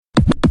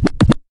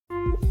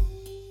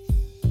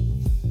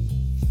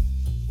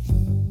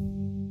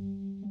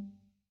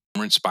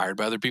We're inspired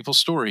by other people's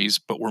stories,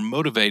 but we're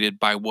motivated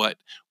by what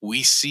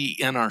we see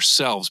in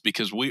ourselves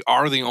because we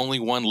are the only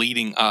one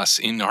leading us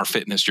in our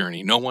fitness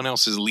journey. No one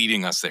else is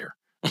leading us there.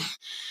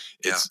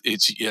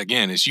 It's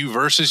again, it's you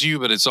versus you,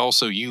 but it's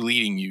also you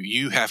leading you.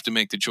 You have to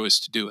make the choice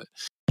to do it.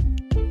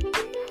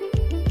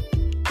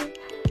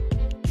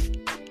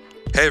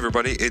 Hey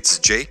everybody, it's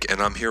Jake, and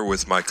I'm here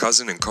with my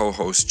cousin and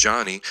co-host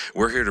Johnny.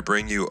 We're here to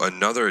bring you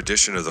another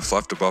edition of the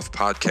Fluff to Buff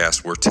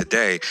podcast, where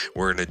today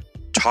we're going to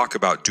talk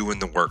about doing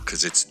the work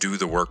because it's Do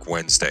the Work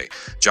Wednesday.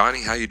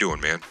 Johnny, how you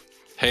doing, man?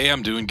 Hey,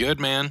 I'm doing good,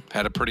 man.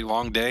 Had a pretty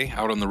long day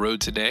out on the road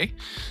today,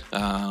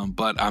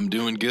 but I'm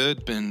doing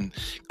good. Been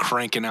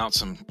cranking out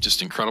some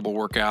just incredible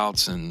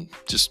workouts and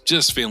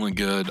just feeling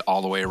good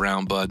all the way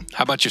around, bud.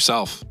 How about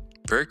yourself?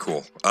 Very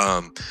cool.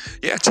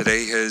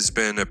 Today has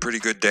been a pretty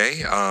good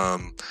day.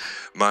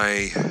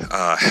 My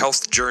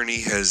health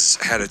journey has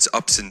had its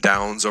ups and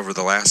downs over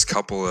the last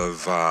couple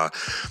of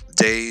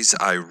days.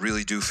 I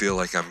really do feel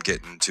like I'm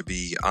getting to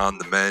be on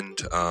the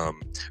mend,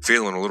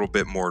 feeling a little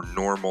bit more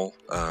normal.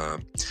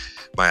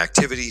 My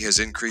activity has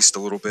increased a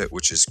little bit,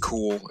 which is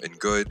cool and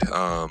good.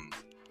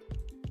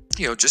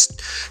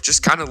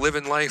 Just kind of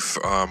living life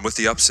with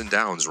the ups and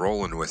downs,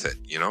 rolling with it,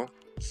 you know?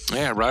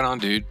 Yeah, right on,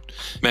 dude.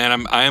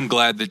 Man, I am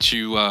glad that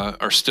you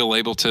are still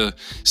able to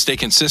stay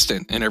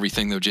consistent in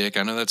everything, though, Jake.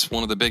 I know that's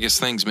one of the biggest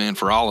things, man,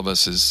 for all of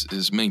us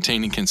is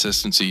maintaining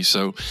consistency.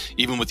 So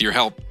even with your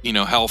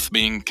health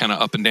being kind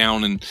of up and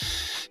down and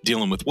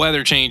dealing with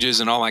weather changes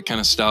and all that kind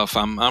of stuff,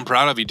 I'm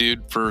proud of you,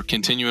 dude, for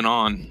continuing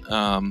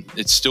on.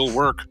 It's still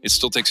work. It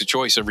still takes a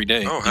choice every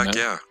day. Oh, heck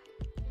yeah.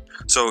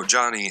 So,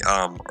 Johnny,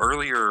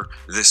 earlier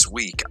this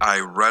week, I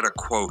read a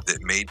quote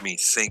that made me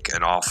think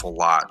an awful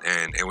lot,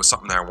 and it was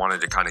something that I wanted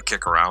to kind of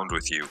kick around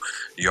with you.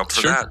 You up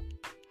for that?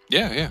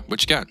 Yeah.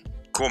 What you got?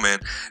 Cool, man.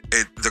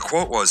 The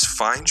quote was,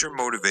 "Find your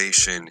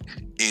motivation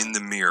in the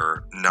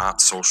mirror,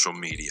 not social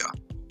media."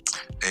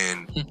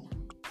 And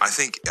I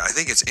think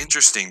it's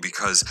interesting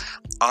because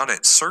on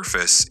its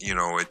surface,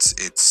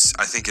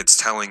 I think it's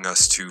telling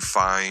us to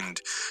find,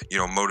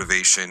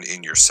 motivation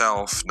in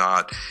yourself,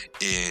 not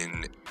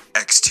in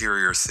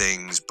exterior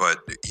things. But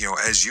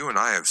as you and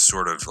I have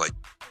sort of like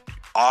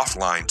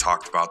offline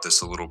talked about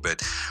this a little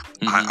bit,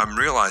 I'm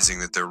realizing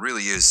that there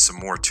really is some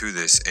more to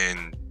this,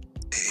 and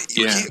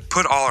you can't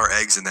put all our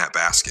eggs in that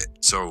basket.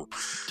 So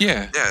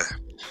yeah,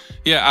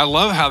 I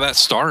love how that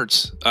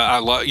starts. I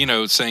love,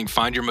 saying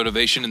find your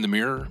motivation in the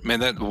mirror.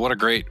 Man, what a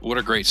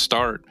great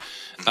start.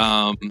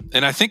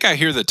 And I think I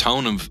hear the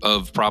tone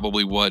of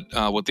probably what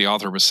the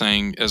author was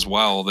saying as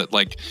well, that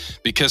like,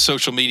 because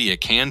social media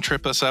can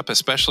trip us up,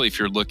 especially if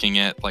you're looking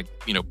at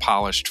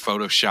polished,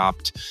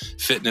 photoshopped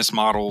fitness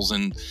models,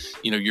 and,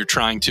 you're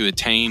trying to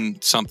attain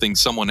something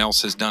someone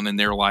else has done in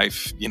their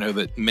life,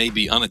 that may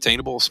be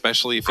unattainable,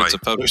 especially if it's a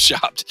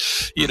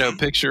photoshopped,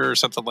 picture or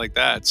something like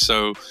that.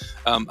 So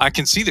I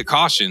can see the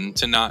caution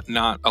to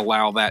not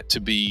allow that to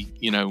be,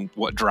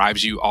 what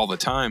drives you all the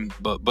time.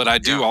 But I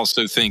do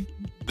also think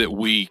that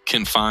we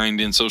can find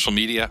in social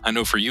media. I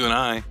know for you and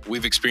I,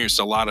 we've experienced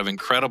a lot of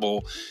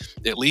incredible,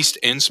 at least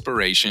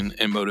inspiration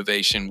and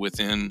motivation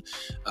within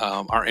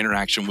our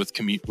interaction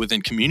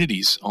within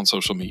communities on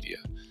social media.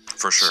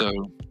 For sure.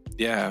 So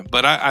yeah,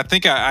 but I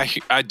think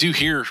I do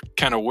hear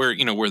kind of where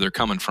they're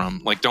coming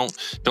from. Like don't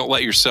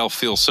let yourself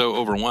feel so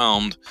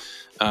overwhelmed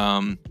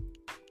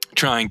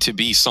trying to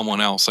be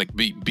someone else. Like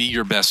be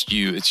your best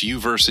you. It's you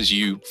versus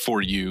you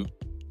for you,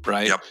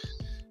 right? Yep.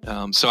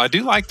 So I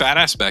do like that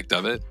aspect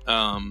of it.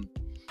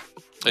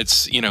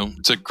 It's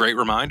a great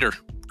reminder,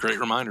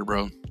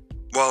 bro.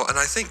 Well, and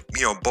I think,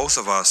 both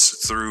of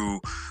us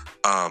through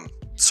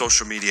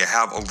social media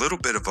have a little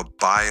bit of a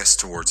bias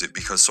towards it,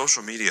 because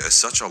social media is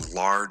such a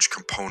large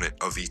component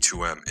of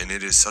E2M, and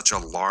it is such a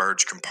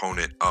large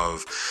component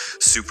of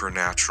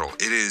Supernatural.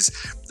 It is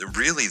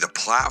really the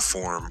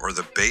platform or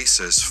the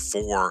basis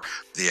for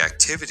the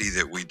activity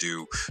that we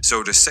do.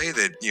 So to say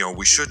that,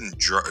 we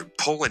shouldn't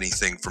pull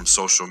anything from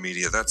social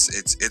media,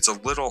 it's a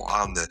little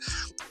on the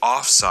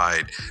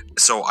offside.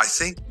 So I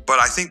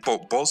think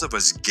both of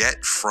us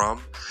get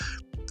from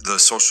the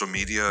social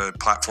media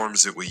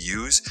platforms that we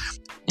use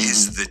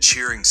is the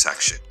cheering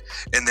section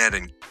and that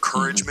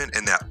encouragement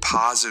and that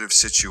positive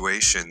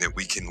situation that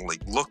we can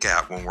look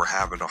at when we're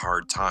having a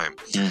hard time.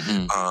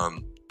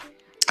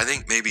 I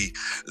think maybe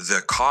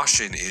the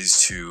caution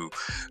is to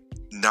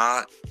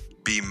not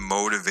be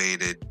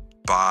motivated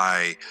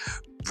by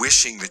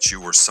wishing that you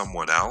were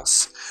someone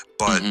else,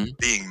 but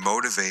being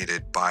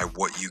motivated by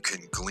what you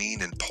can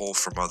glean and pull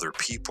from other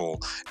people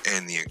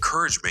and the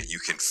encouragement you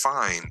can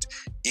find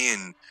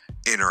in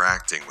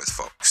interacting with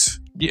folks.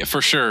 Yeah,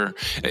 for sure.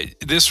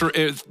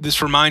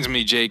 This reminds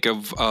me, Jake,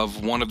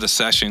 of one of the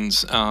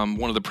sessions,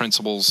 one of the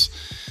principles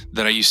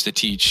that I used to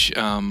teach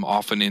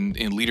often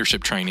in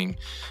leadership training,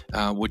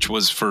 which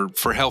was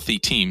for healthy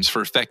teams,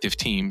 for effective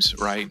teams,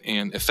 right?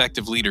 And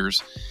effective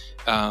leaders,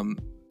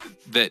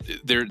 that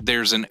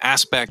there's an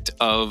aspect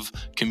of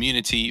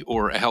community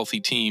or a healthy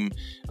team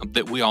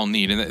that we all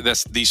need. And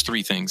that's these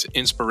three things: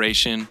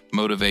 inspiration,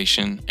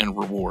 motivation, and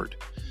reward.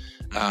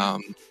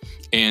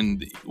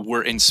 And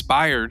we're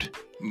inspired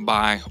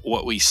by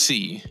what we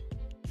see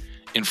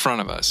in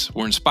front of us.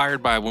 We're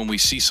inspired by when we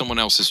see someone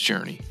else's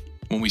journey,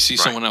 when we see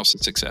someone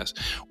else's success.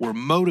 We're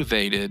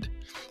motivated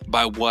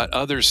by what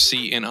others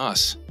see in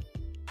us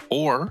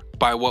or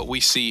by what we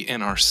see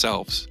in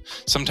ourselves.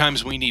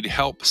 Sometimes we need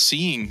help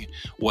seeing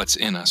what's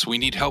in us. We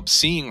need help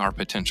seeing our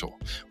potential.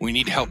 We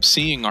need help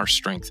seeing our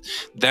strength.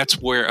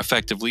 That's where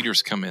effective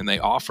leaders come in. They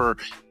offer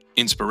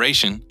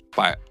inspiration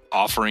by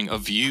offering a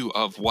view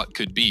of what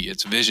could be.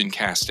 It's vision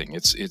casting.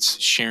 It's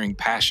sharing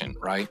passion,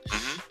 right?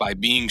 By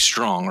being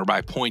strong or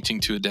by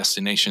pointing to a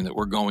destination that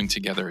we're going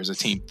together as a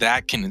team.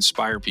 That can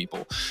inspire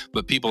people.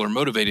 But people are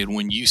motivated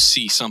when you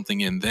see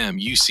something in them,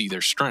 you see their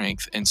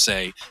strength and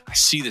say, I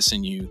see this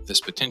in you,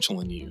 this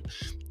potential in you.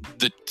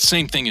 The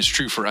same thing is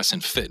true for us in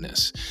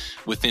fitness.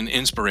 Within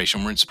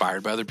inspiration, we're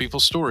inspired by other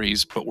people's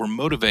stories, but we're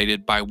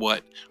motivated by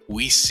what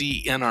we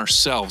see in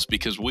ourselves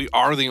because we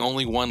are the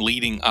only one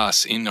leading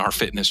us in our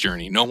fitness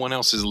journey. No one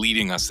else is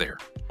leading us there.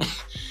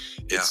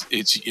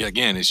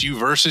 It's you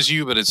versus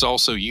you, but it's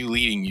also you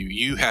leading you.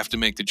 You have to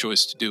make the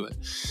choice to do it.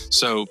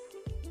 So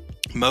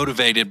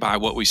motivated by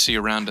what we see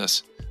around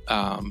us,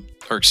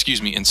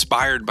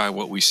 inspired by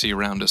what we see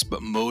around us,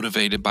 but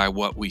motivated by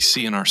what we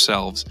see in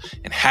ourselves.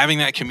 And having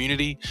that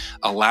community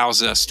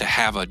allows us to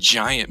have a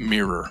giant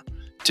mirror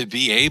to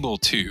be able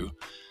to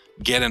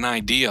get an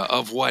idea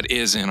of what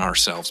is in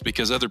ourselves,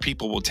 because other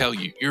people will tell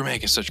you, you're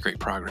making such great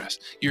progress.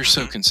 You're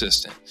so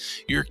consistent.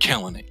 You're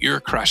killing it.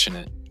 You're crushing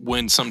it.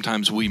 When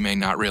sometimes we may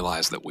not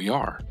realize that we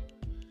are.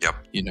 Yep.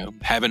 You know,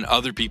 having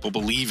other people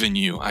believe in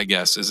you, I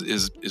guess,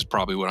 is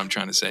probably what I'm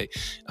trying to say.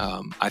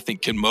 I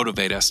think can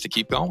motivate us to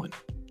keep going.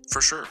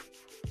 For sure.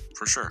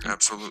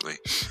 Absolutely.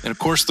 And of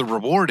course, the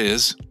reward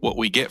is what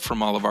we get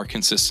from all of our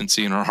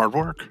consistency and our hard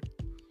work.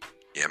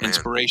 Yeah, man.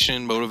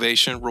 Inspiration,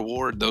 motivation,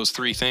 reward, those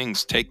three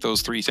things. Take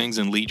those three things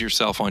and lead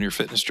yourself on your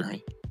fitness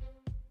journey.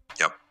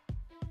 Yep.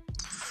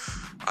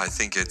 I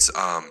think it's,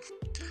 and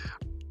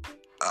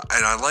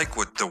I like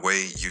the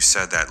way you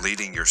said that,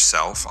 leading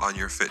yourself on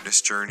your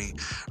fitness journey.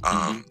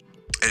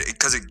 Because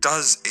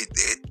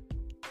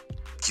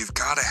you've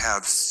got to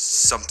have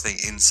something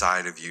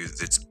inside of you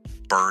that's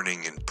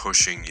burning and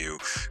pushing you,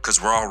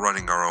 because we're all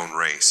running our own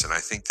race. And I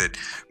think that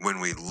when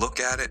we look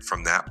at it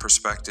from that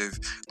perspective,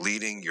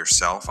 leading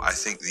yourself, I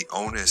think the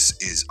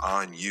onus is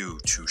on you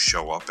to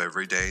show up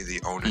every day. The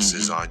onus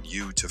is on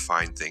you to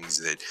find things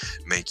that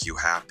make you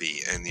happy.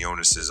 And the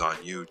onus is on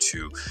you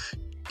to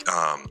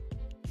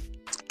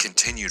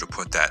continue to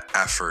put that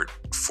effort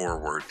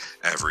forward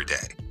every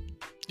day.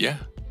 Yeah.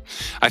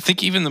 I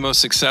think even the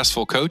most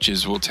successful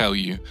coaches will tell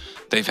you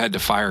they've had to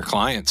fire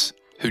clients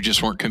who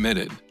just weren't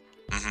committed.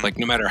 Like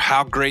no matter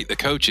how great the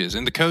coach is,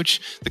 and the coach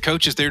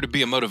is there to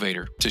be a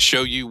motivator, to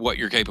show you what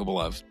you're capable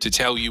of, to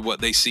tell you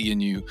what they see in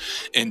you,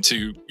 and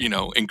to,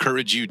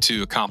 encourage you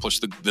to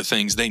accomplish the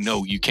things they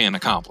know you can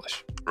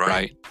accomplish.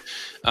 Right.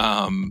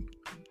 But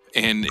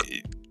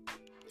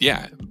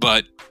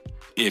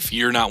if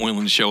you're not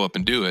willing to show up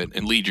and do it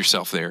and lead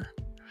yourself there,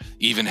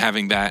 even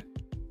having that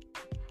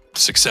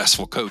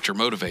successful coach or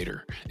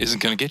motivator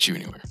isn't going to get you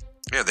anywhere.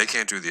 Yeah, they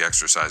can't do the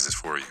exercises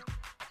for you.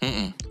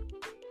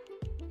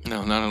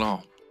 No, not at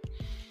all.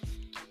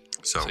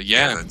 So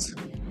it's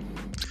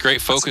great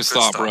focus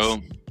thought,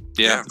 bro.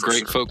 Yeah,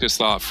 great focus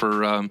thought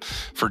for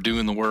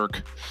doing the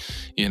work.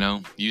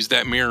 Use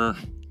that mirror,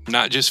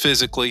 not just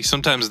physically.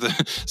 Sometimes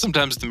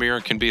the mirror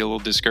can be a little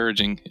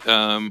discouraging,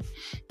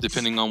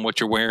 depending on what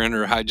you're wearing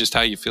or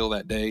how you feel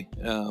that day.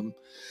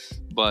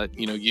 But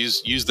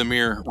use the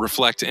mirror,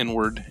 reflect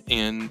inward,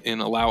 and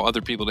allow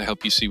other people to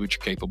help you see what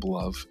you're capable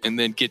of, and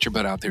then get your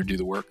butt out there, do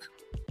the work.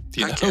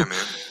 Man.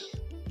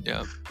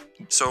 Yeah.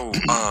 So,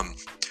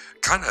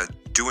 kind of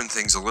doing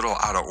things a little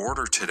out of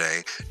order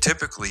today.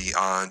 Typically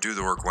on Do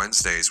the Work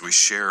Wednesdays, we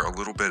share a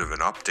little bit of an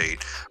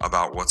update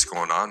about what's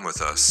going on with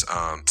us.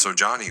 So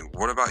Johnny,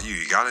 what about you?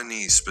 You got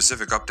any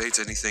specific updates,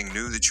 anything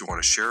new that you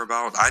want to share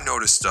about? I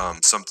noticed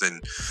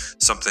something,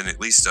 at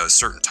least a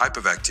certain type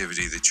of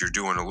activity that you're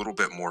doing a little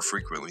bit more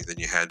frequently than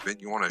you had been.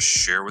 You want to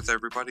share with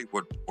everybody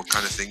what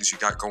kind of things you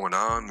got going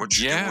on, what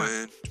you're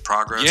doing,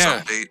 progress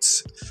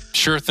updates?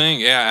 Sure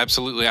thing. Yeah,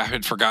 absolutely. I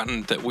had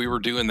forgotten that we were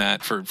doing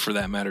that for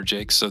that matter,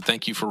 Jake. So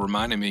thank you for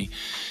reminding me.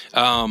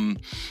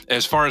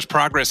 As far as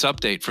progress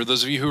update, for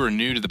those of you who are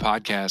new to the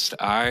podcast,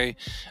 I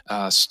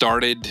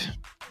started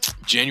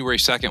January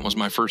 2nd was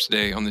my first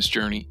day on this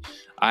journey.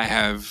 I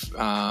have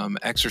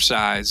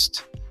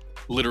exercised,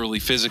 literally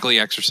physically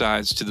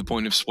exercised to the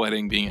point of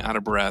sweating, being out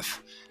of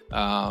breath,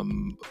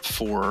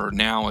 for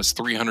now as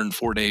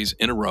 304 days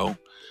in a row.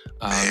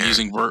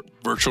 Using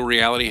virtual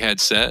reality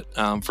headset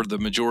for the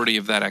majority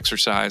of that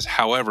exercise.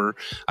 However,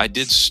 I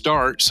did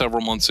start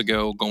several months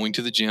ago going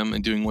to the gym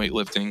and doing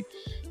weightlifting,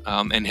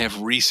 and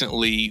have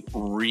recently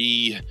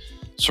re-upped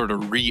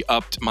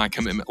my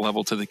commitment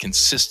level to the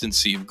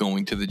consistency of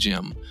going to the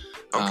gym,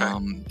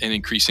 and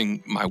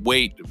increasing my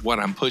weight, what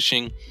I'm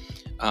pushing.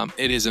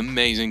 It is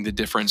amazing the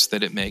difference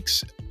that it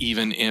makes.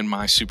 even in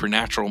my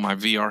Supernatural, my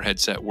VR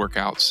headset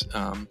workouts,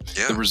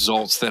 the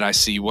results that I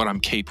see, what I'm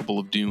capable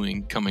of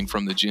doing coming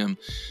from the gym,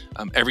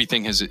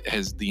 everything has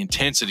the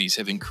intensities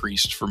have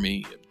increased for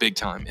me big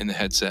time in the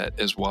headset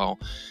as well.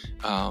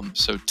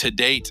 So to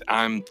date,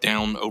 I'm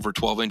down over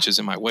 12 inches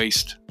in my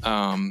waist.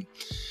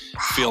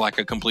 Feel like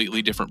a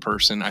completely different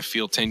person. I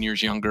feel 10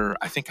 years younger.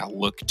 I think I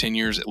look 10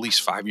 years, at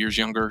least 5 years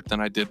younger than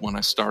I did when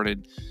I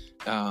started.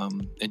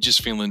 And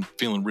just feeling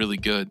really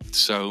good.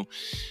 So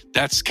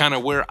that's kind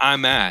of where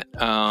I'm at.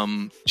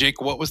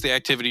 Jake, what was the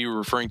activity you were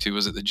referring to?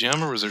 Was it the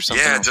gym, or was there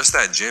something else? Just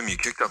that gym. You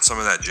kicked up some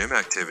of that gym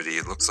activity.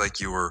 It looks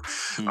like you were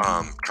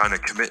kind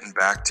of committing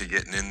back to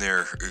getting in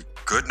there a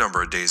good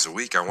number of days a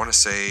week. I want to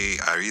say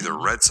I either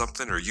read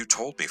something or you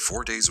told me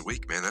 4 days a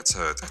week, man. That's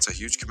a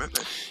huge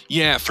commitment.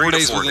 Yeah, 4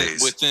 days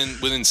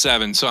within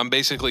 7. So I'm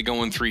basically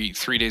going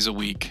three days a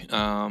week.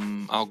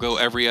 I'll go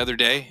every other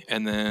day,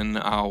 and then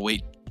I'll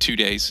wait 2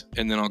 days,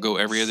 and then I'll go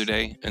every other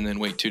day, and then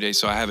wait 2 days.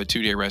 So I have a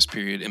 2-day rest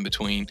period in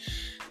between.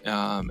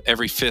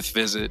 Every 5th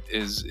visit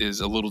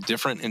is a little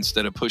different.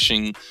 Instead of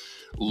pushing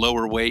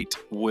lower weight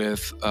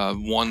with a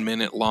 1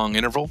 minute long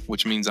interval,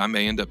 which means I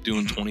may end up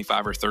doing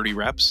 25 or 30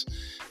 reps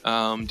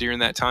during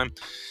that time.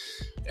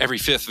 Every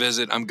 5th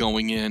visit, I'm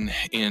going in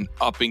and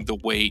upping the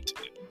weight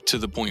to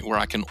the point where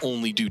I can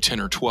only do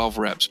 10 or 12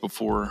 reps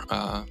before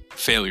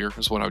failure,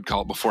 is what I would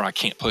call it, before I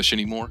can't push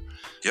anymore.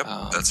 Yep,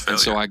 that's failure. And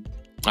so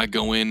I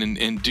go in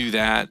and do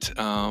that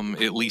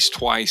at least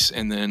twice,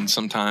 and then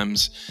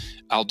sometimes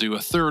I'll do a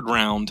 3rd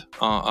round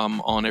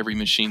on every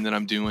machine that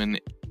I'm doing,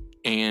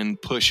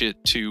 and push it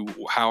to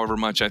however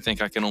much I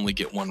think I can only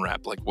get 1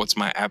 rep. Like, what's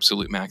my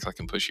absolute max I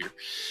can push here?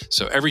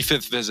 So every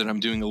 5th visit, I'm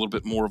doing a little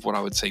bit more of what I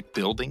would say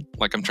building.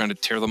 Like, I'm trying to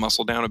tear the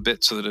muscle down a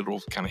bit so that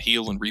it'll kind of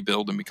heal and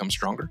rebuild and become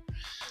stronger.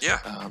 Yeah.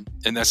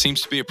 And that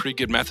seems to be a pretty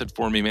good method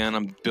for me, man.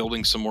 I'm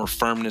building some more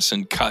firmness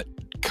and cut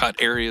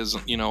areas,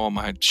 on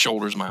my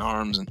shoulders, my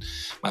arms, and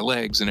my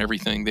legs, and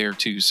everything there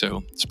too.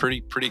 So it's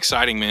pretty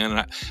exciting, man.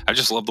 And I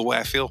just love the way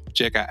I feel,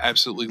 Jake. I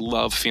absolutely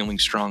love feeling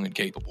strong and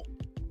capable.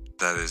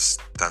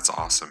 That's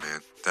awesome,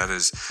 man. That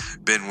has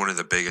been one of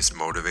the biggest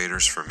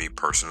motivators for me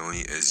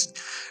personally. Is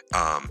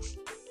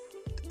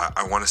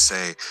I want to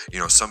say,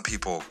 some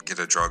people get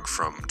a drug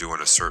from doing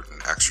a certain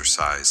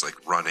exercise, like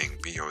running.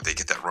 They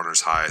get that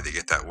runner's high, they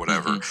get that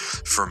whatever.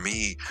 Mm-hmm. For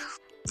me,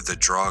 the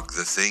drug,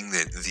 the thing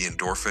that the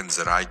endorphins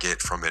that I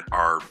get from it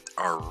are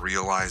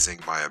realizing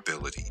my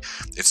ability.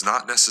 It's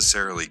not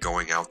necessarily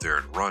going out there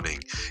and running.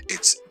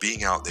 It's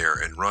being out there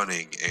and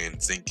running and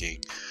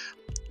thinking,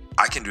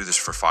 I can do this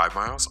for 5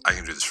 miles. I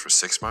can do this for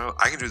 6 miles.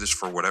 I can do this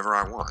for whatever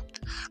I want.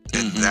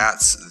 And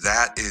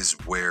that is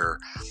where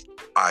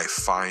I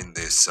find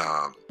this,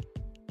 I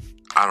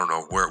don't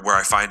know, where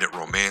I find it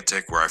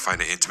romantic, where I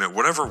find it intimate,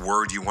 whatever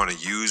word you want to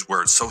use,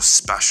 where it's so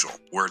special,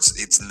 where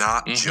it's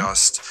not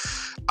just,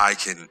 I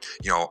can,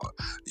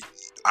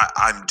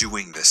 I'm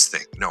doing this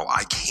thing. No,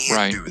 I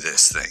can do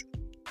this thing.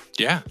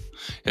 Yeah.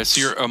 It's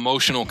your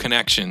emotional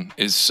connection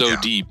is so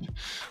deep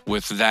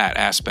with that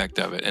aspect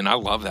of it. And I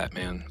love that,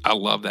 man. I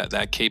love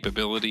that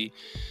capability.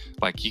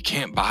 Like, you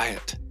can't buy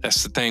it.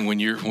 That's the thing. When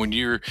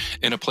you're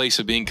in a place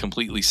of being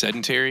completely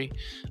sedentary,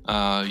 you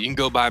can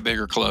go buy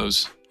bigger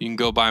clothes. You can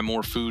go buy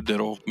more food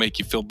that'll make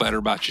you feel better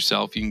about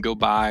yourself. You can go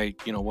buy,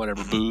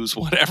 whatever, booze,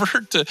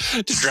 whatever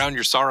to drown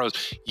your sorrows.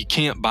 You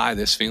can't buy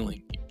this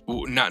feeling.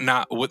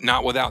 Not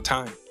without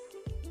time.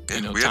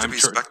 We had to be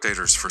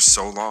spectators for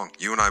so long.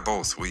 You and I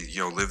both. We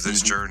live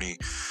this journey,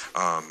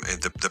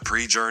 and the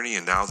pre-journey,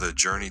 and now the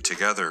journey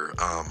together.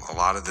 A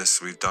lot of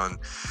this we've done,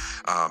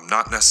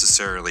 not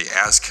necessarily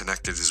as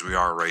connected as we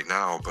are right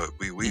now, but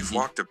we've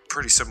walked a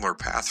pretty similar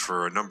path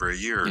for a number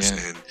of years,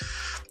 and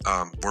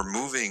we're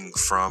moving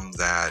from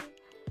that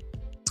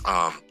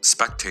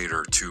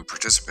spectator to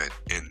participant,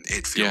 and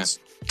it feels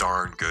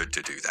darn good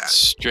to do that.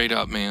 Straight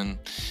up, man.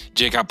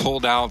 Jake, I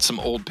pulled out some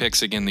old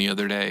pics again the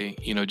other day,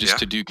 just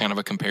to do kind of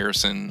a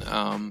comparison.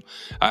 And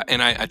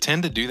I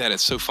tend to do that.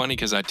 It's so funny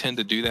because I tend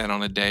to do that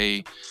on a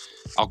day.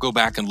 I'll go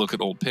back and look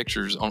at old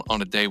pictures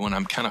on a day when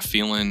I'm kind of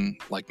feeling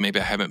like maybe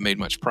I haven't made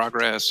much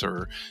progress,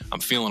 or I'm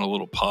feeling a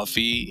little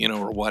puffy,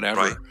 or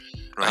whatever.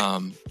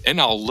 Right. And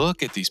I'll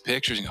look at these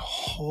pictures and go,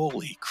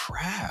 holy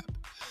crap,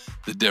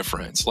 the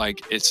difference.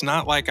 Like, it's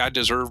not like I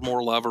deserve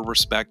more love or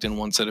respect in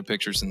one set of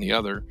pictures than the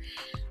other.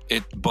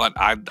 But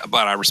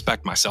I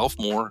respect myself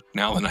more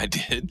now than I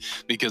did,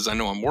 because I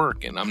know I'm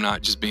working. I'm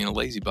not just being a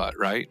lazy butt,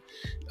 right?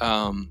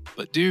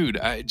 But dude,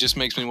 it just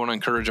makes me want to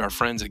encourage our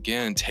friends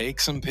again. Take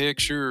some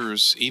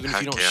pictures, even if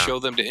you don't show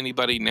them to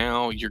anybody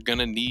now. You're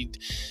gonna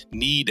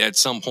need at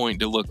some point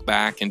to look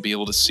back and be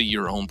able to see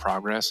your own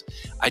progress.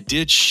 I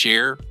did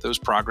share those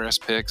progress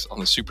pics on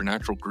the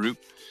Supernatural group,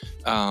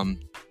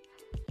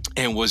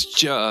 and was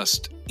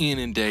just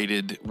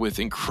inundated with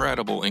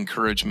incredible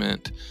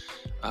encouragement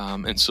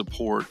and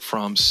support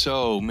from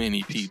so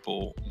many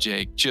people,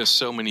 Jake. Just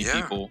so many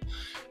people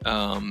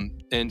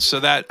And so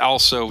that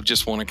also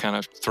just want to kind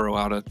of throw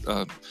out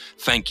a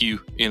thank you,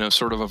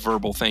 sort of a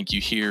verbal thank you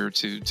here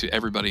to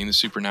everybody in the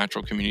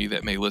supernatural community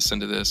that may listen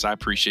to this. I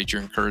appreciate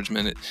your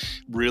encouragement. It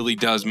really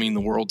does mean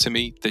the world to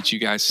me that you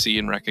guys see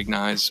and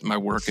recognize my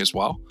work as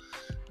well.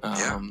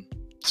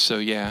 So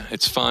yeah,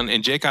 it's fun.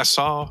 And Jake, I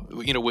saw,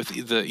 with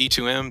the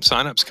E2M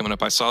signups coming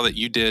up, I saw that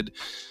you did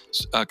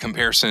a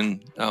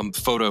comparison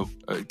photo,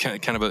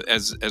 kind of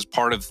as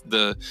part of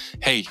the,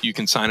 hey, you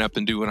can sign up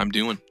and do what I'm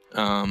doing.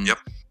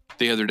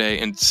 The other day,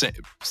 and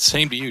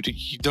same to you.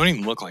 You don't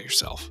even look like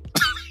yourself.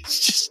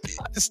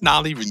 It's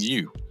not even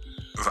you.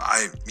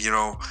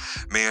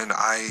 Man,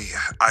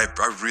 I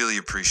really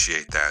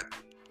appreciate that.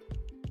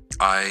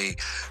 I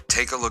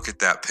take a look at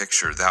that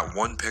picture, that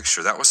one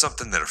picture. That was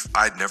something that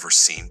I'd never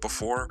seen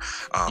before.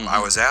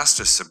 I was asked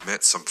to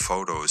submit some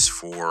photos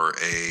for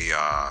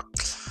a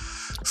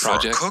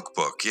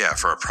cookbook. Yeah,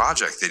 for a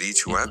project that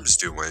E2M's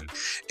doing.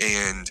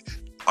 And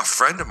a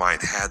friend of mine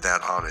had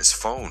that on his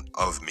phone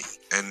of me.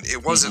 And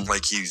it wasn't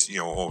like he's,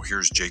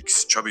 here's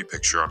Jake's chubby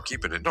picture, I'm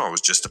keeping it. No, it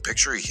was just a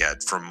picture he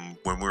had from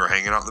when we were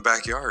hanging out in the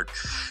backyard.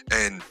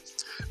 And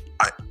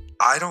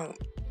I don't...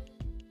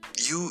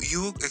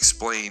 You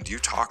explained, you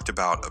talked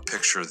about a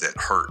picture that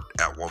hurt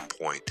at one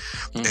point.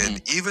 And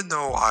even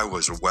though I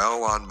was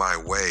well on my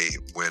way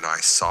when I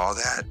saw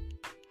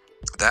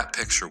that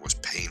picture was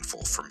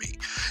painful for me.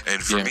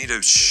 And for me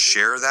to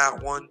share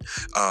that one,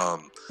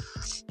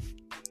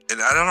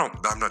 and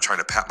I'm not trying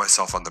to pat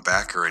myself on the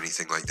back or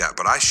anything like that,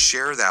 but I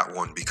share that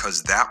one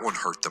because that one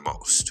hurt the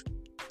most.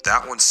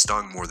 That one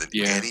stung more than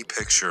any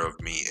picture of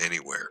me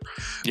anywhere.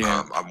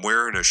 I'm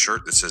wearing a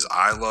shirt that says,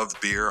 I love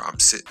beer. I'm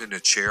sitting in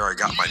a chair. I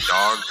got my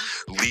dog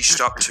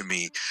leashed up to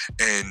me.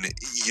 And,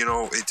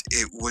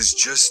 it was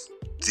just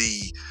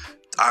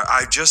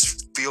I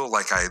just feel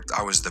like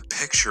I was the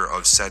picture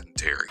of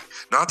sedentary.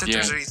 Not that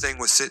there's anything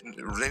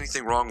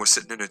wrong with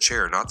sitting in a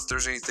chair. Not that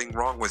there's anything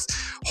wrong with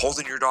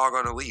holding your dog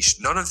on a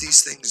leash. None of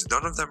these things,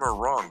 none of them are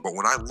wrong. But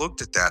when I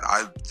looked at that,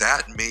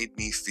 that made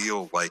me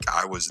feel like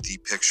I was the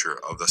picture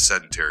of the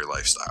sedentary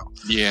lifestyle.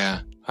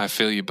 Yeah, I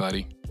feel you,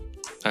 buddy.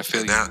 I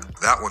feel you.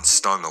 That one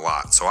stung a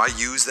lot. So I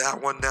use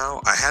that one now.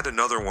 I had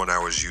another one I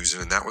was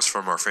using, and that was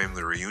from our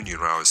family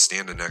reunion when I was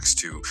standing next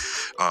to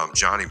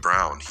Johnny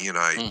Brown. He and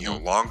I,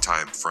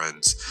 longtime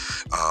friends.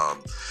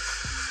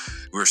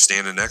 We were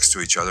standing next to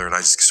each other, and I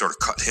just sort of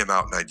cut him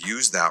out, and I'd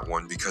use that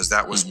one because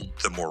that was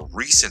the more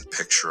recent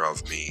picture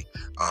of me.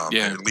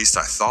 And at least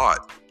I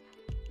thought.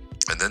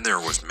 And then there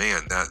was,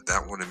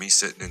 that one of me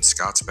sitting in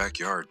Scott's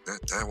backyard.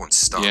 That one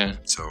stung. Yeah.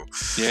 So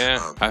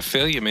I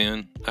feel you,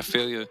 man. I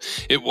feel you.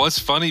 It was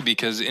funny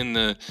because in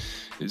the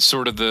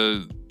sort of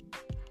the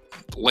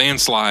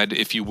landslide,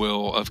 if you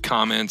will, of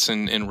comments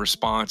and in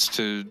response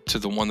to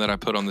the one that I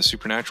put on the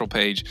Supernatural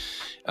page,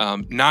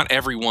 not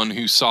everyone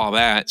who saw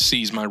that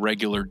sees my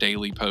regular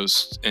daily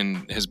posts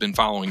and has been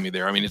following me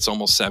there. I mean, it's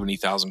almost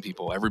 70,000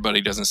 people.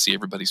 Everybody doesn't see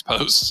everybody's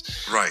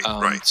posts.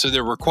 Right. So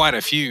there were quite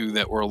a few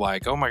that were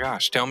like, oh my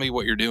gosh, tell me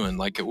what you're doing.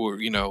 Like,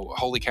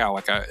 holy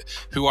cow,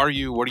 who are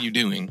you? What are you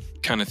doing?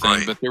 Kind of thing.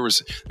 Right. But there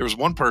was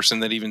one person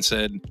that even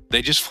said,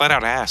 they just flat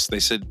out asked, they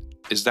said,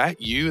 is that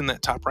you in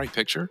that top right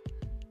picture?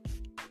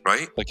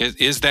 Right. Like,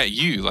 is that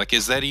you? Like,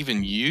 is that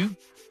even you?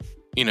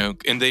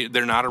 And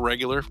they're not a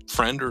regular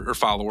friend or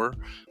follower,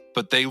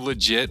 but they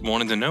legit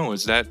wanted to know,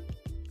 is that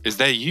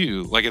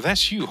you? Like, if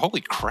that's you,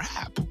 holy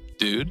crap,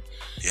 dude.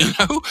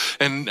 Yeah.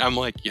 And I'm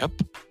like, yep.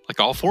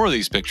 Like, all 4 of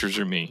these pictures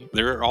are me.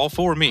 They're all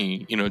 4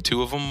 me.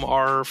 2 of them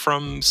are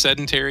from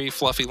sedentary,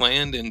 fluffy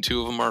land, and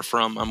 2 of them are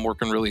from, I'm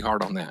working really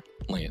hard on that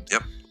land.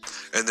 Yep.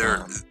 And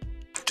they're...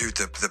 Dude,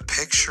 the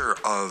picture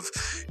of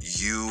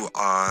you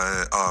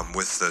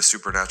with the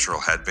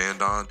Supernatural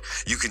headband on,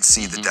 you can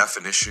see the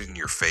definition in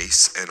your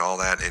face and all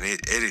that, and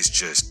it is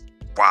just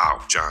wow,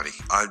 Johnny.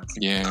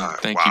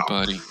 Thank you,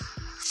 buddy.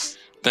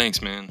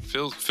 Thanks, man.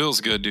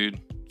 Feels good,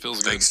 dude.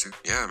 Feels good. Thanks, dude.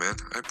 Yeah, man.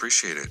 I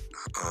appreciate it.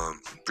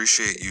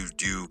 Appreciate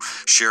you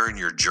sharing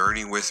your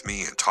journey with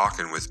me and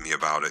talking with me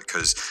about it,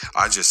 because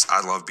I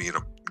love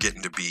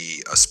getting to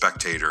be a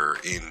spectator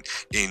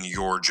in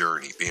your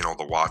journey, being able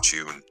to watch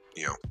you and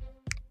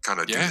kind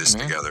of do this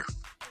together.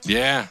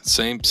 Yeah,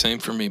 same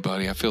for me,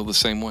 buddy. I feel the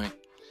same way.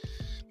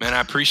 Man, I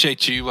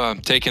appreciate you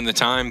taking the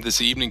time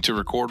this evening to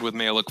record with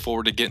me. I look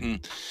forward to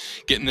getting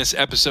this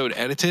episode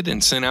edited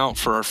and sent out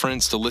for our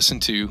friends to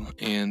listen to.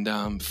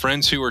 And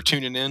friends who are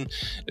tuning in,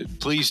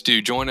 please do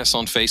join us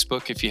on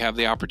Facebook. If you have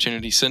the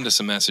opportunity, send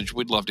us a message.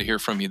 We'd love to hear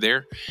from you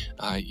there.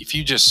 If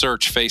you just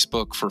search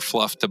Facebook for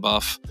Fluff to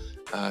Buff,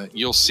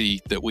 you'll see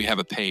that we have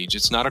a page.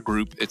 It's not a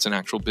group, it's an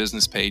actual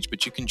business page,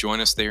 but you can join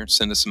us there,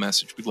 send us a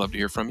message. We'd love to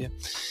hear from you.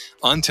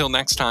 Until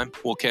next time,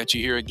 we'll catch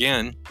you here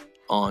again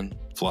on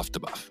Fluff to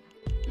Buff.